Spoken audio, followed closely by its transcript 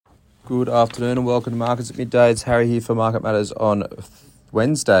Good afternoon and welcome to Markets at Midday. It's Harry here for Market Matters on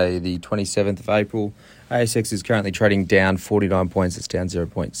Wednesday, the 27th of April. ASX is currently trading down 49 points. It's down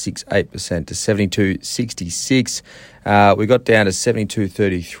 0.68% to 72.66. We got down to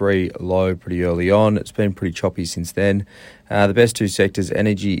 72.33 low pretty early on. It's been pretty choppy since then. The best two sectors,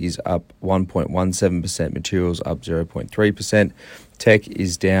 energy is up 1.17%, materials up 0.3%. Tech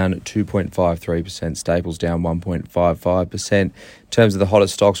is down 2.53%, staples down 1.55%. In terms of the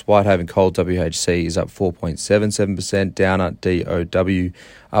hottest stocks, Whitehaven Coal WHC is up 4.77%, Downer DOW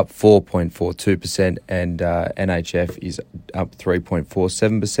up 4.42%, and NHF is up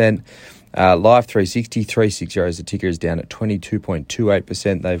 3.47%. Life 360 the ticker is down at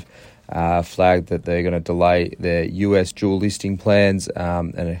 22.28%. They've flagged that they're going to delay their US dual listing plans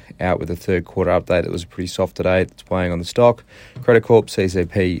and out with a third quarter update that was pretty soft today. That's weighing on the stock. Credit Corp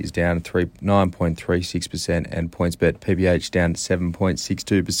CCP is down 9.36% and PointsBet PBH down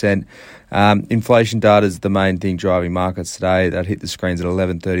 7.62%. Inflation data is the main thing driving markets today. That hit the screens at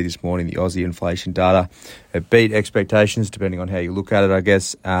 11:30 this morning, the Aussie inflation data. It beat expectations depending on how you look at it, I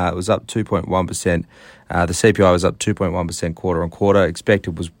guess. It was up 2.1%. The CPI was up 2.1% quarter on quarter.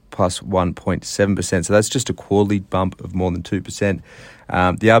 Expected was plus 1.7%. So that's just a quarterly bump of more than 2%.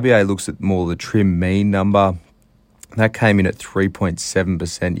 The RBA looks at more the trim mean number. That came in at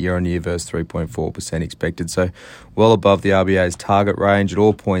 3.7% year on year versus 3.4% expected. So well above the RBA's target range. It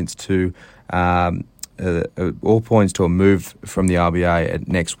all points to a move from the RBA at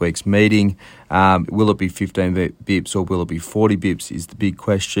next week's meeting. Will it be 15 bips or will it be 40 bips is the big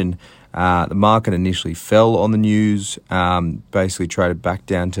question. The market initially fell on the news, basically traded back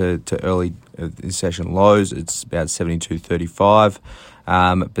down to early session lows. It's about 72.35,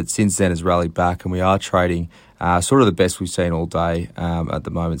 but since then has rallied back, and we are trading sort of the best we've seen all day at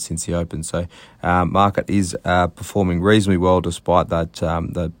the moment since the open. So market is performing reasonably well despite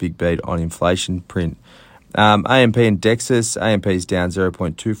that big beat on inflation print. AMP and Dexus. AMP is down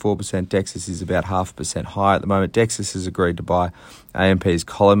 0.24%. Dexus is about 0.5% higher at the moment. Dexus has agreed to buy AMP's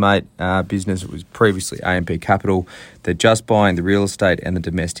Collimate business. It was previously AMP Capital. They're just buying the real estate and the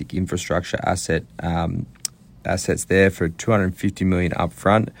domestic infrastructure assets there for $250 million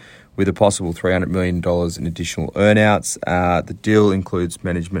upfront, with a possible $300 million in additional earnouts. The deal includes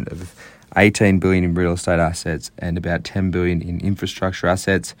management of $18 billion in real estate assets and about $10 billion in infrastructure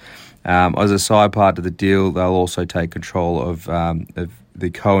assets. As a side part to the deal, they'll also take control of the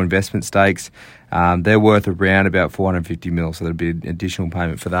co-investment stakes. They're worth around about $450 million, so there'll be an additional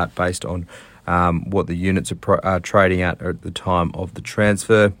payment for that based on what the units are trading at the time of the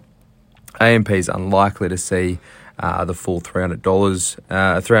transfer. AMP is unlikely to see the full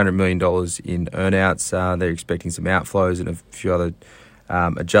 $300 million in earnouts. They're expecting some outflows and a few other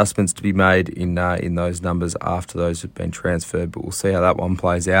adjustments to be made in those numbers after those have been transferred, but we'll see how that one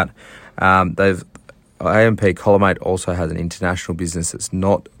plays out. AMP Collimate also has an international business that's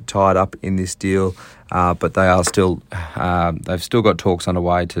not tied up in this deal, but they've still got talks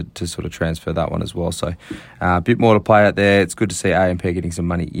underway to sort of transfer that one as well. So a bit more to play out there. It's good to see AMP getting some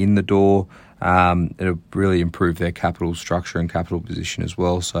money in the door. It'll really improve their capital structure and capital position as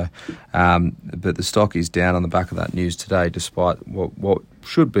well. So, but the stock is down on the back of that news today, despite what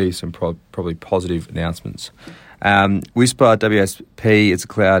should be some probably positive announcements. Whisper WSP, it's a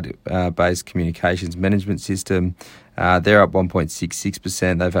cloud-based communications management system. They're up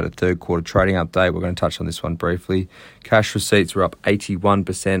 1.66%. They've had a third quarter trading update. We're going to touch on this one briefly. Cash receipts are up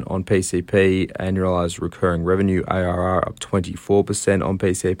 81% on PCP. Annualized recurring revenue, ARR, up 24% on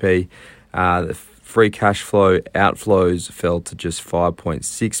PCP. The free cash flow outflows fell to just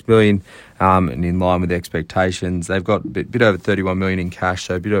 $5.6 million, and in line with expectations. They've got a bit over $31 million in cash,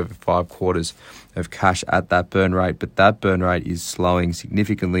 so a bit over 5 quarters of cash at that burn rate, but that burn rate is slowing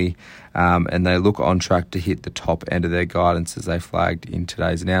significantly, and they look on track to hit the top end of their guidance as they flagged in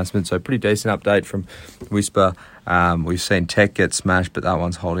today's announcement. So pretty decent update from Whisper. We've seen tech get smashed, but that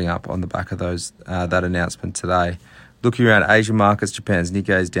one's holding up on the back of that announcement today. Looking around Asian markets, Japan's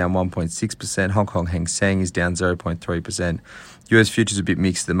Nikkei is down 1.6%. Hong Kong Hang Seng is down 0.3%. US futures a bit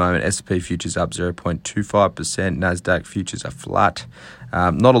mixed at the moment. S&P futures up 0.25%. Nasdaq futures are flat.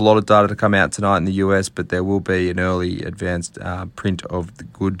 Not a lot of data to come out tonight in the US, but there will be an early advanced print of the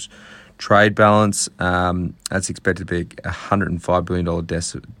goods trade balance. That's expected to be a $105 billion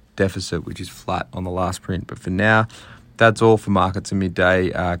deficit, which is flat on the last print. But for now, that's all for markets at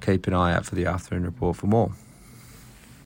midday. Keep an eye out for the afternoon report for more.